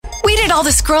did all the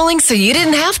scrolling so you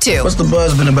didn't have to. What's the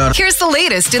buzz been about? Here's the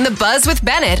latest in the Buzz with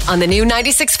Bennett on the new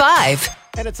 96.5.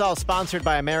 And it's all sponsored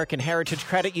by American Heritage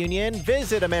Credit Union.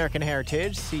 Visit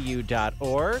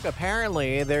AmericanHeritageCU.org.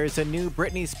 Apparently, there's a new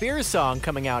Britney Spears song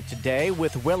coming out today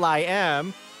with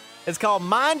will.i.am. It's called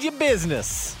Mind Your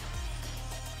Business.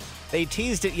 They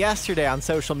teased it yesterday on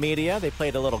social media. They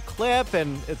played a little clip,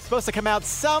 and it's supposed to come out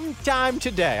sometime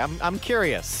today. I'm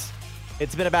curious.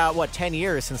 It's been about, 10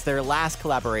 years since their last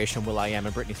collaboration, will.i.am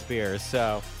and Britney Spears.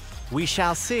 So we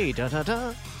shall see.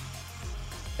 Dun-dun-dun.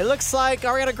 It looks like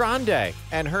Ariana Grande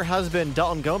and her husband,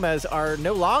 Dalton Gomez, are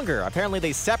no longer. Apparently,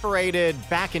 they separated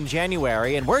back in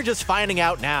January, and we're just finding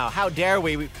out now. How dare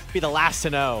we be the last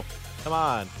to know? Come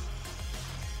on.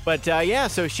 But,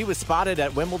 so she was spotted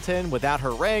at Wimbledon without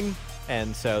her ring,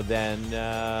 and so then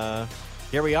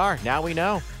here we are. Now we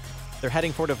know. They're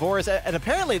heading for divorce, and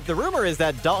apparently the rumor is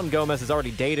that Dalton Gomez is already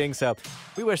dating, so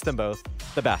we wish them both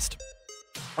the best.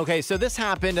 Okay, so this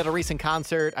happened at a recent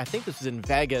concert. I think this was in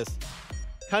Vegas.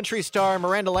 Country star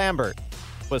Miranda Lambert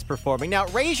was performing. Now,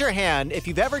 raise your hand if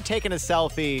you've ever taken a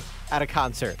selfie at a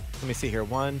concert. Let me see here.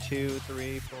 1, 2,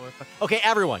 3, 4, 5. Okay,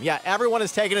 everyone. Yeah, everyone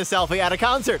has taken a selfie at a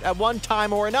concert at one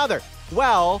time or another.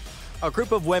 Well, a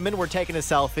group of women were taking a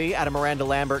selfie at a Miranda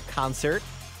Lambert concert,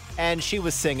 and she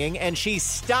was singing, and she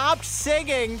stopped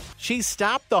singing. She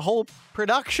stopped the whole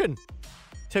production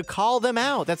to call them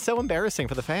out. That's so embarrassing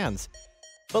for the fans.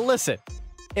 But listen,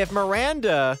 if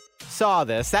Miranda saw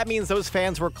this, that means those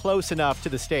fans were close enough to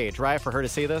the stage, right, for her to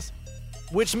see this?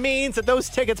 Which means that those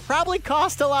tickets probably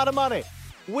cost a lot of money.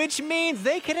 Which means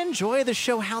they can enjoy the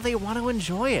show how they want to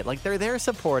enjoy it. Like, they're there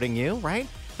supporting you, right?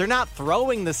 They're not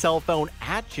throwing the cell phone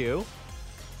at you.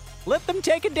 Let them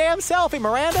take a damn selfie,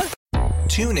 Miranda.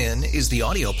 TuneIn is the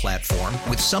audio platform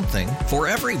with something for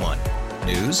everyone.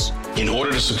 News. In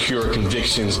order to secure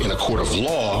convictions in a court of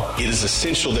law, it is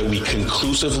essential that we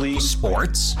conclusively.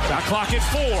 Sports. Got clock at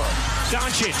 4.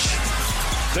 Doncic.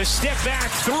 The step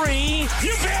back 3.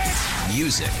 You bet.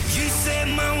 Music. You set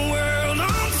my world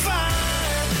on fire.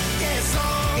 Yes,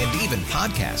 and even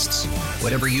podcasts.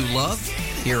 Whatever you love,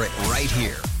 hear it right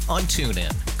here on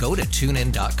TuneIn. Go to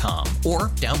TuneIn.com or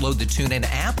download the TuneIn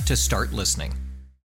app to start listening.